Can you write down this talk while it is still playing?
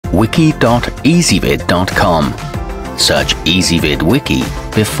wiki.ezvid.com. Search Ezvid Wiki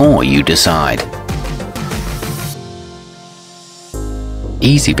before you decide.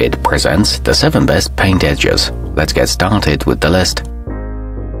 Ezvid presents the 7 best paint edges. Let's get started with the list.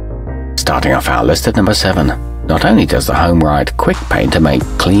 Starting off our list at number 7. Not only does the homeright quick painter make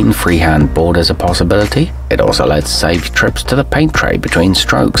clean freehand borders a possibility, it also lets save trips to the paint tray between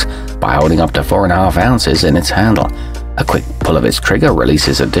strokes by holding up to 4.5 ounces in its handle. A quick pull of its trigger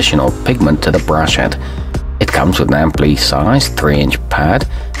releases additional pigment to the brush head. It comes with an amply sized 3-inch pad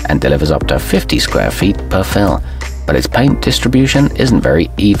and delivers up to 50 square feet per fill, but its paint distribution isn't very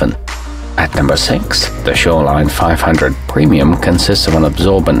even. At number 6, the shur-line 500 Premium consists of an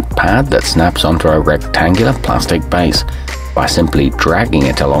absorbent pad that snaps onto a rectangular plastic base. By simply dragging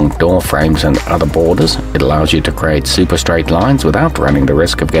it along door frames and other borders, it allows you to create super straight lines without running the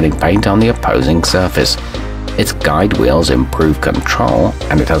risk of getting paint on the opposing surface. Its guide wheels improve control,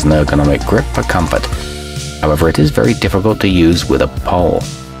 and it has an ergonomic grip for comfort. However, it is very difficult to use with a pole.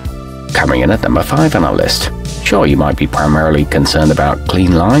 Coming in at number 5 on our list. Sure, you might be primarily concerned about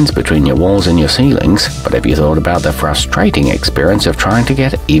clean lines between your walls and your ceilings, but have you thought about the frustrating experience of trying to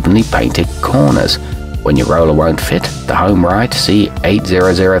get evenly painted corners? When your roller won't fit, the homeright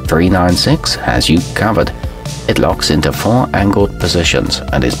C800396 has you covered. It locks into 4 angled positions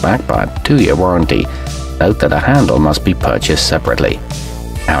and is backed by a 2-year warranty. Note that a handle must be purchased separately.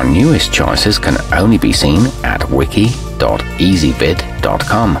 Our newest choices can only be seen at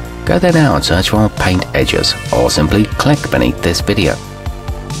wiki.ezvid.com. Go there now and search for paint edges, or simply click beneath this video.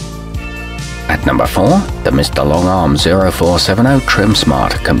 At number 4, the Mr. Longarm 0470 Trim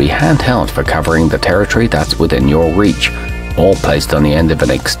Smart can be handheld for covering the territory that's within your reach, all placed on the end of an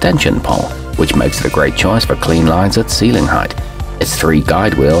extension pole, which makes it a great choice for clean lines at ceiling height. Its 3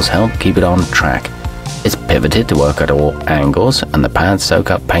 guide wheels help keep it on track. It's pivoted to work at all angles, and the pads soak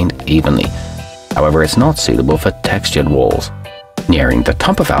up paint evenly. However, it's not suitable for textured walls. Nearing the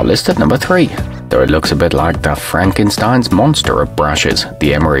top of our list at number 3. Though it looks a bit like the Frankenstein's monster of brushes,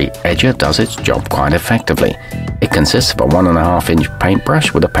 the emery edger does its job quite effectively. It consists of a 1.5-inch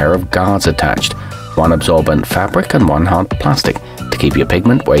paintbrush with a pair of guards attached, 1 absorbent fabric and 1 hard plastic to keep your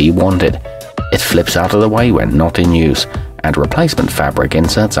pigment where you want it. It flips out of the way when not in use, and replacement fabric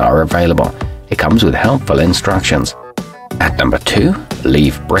inserts are available. It comes with helpful instructions. At number 2,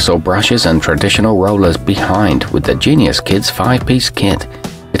 leave bristle brushes and traditional rollers behind with the geniuskids 5-piece kit.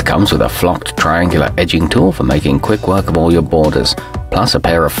 It comes with a flocked triangular edging tool for making quick work of all your borders, plus a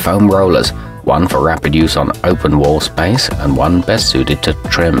pair of foam rollers, 1 for rapid use on open wall space and 1 best suited to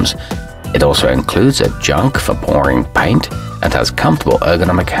trims. It also includes a jug for pouring paint and has comfortable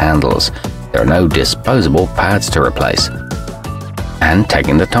ergonomic handles. There are no disposable pads to replace. And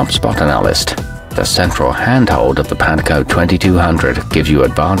taking the top spot on our list, the central handhold of the Padco 2200 gives you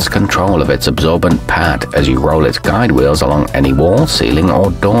advanced control of its absorbent pad as you roll its guide wheels along any wall, ceiling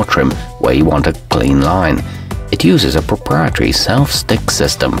or door trim where you want a clean line. It uses a proprietary self-stick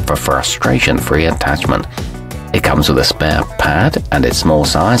system for frustration-free attachment. It comes with a spare pad, and its small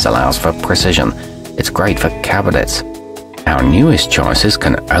size allows for precision. It's great for cabinets. Our newest choices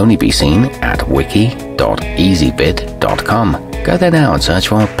can only be seen at wiki.ezvid.com. Go there now and search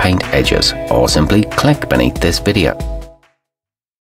for paint edges, or simply click beneath this video.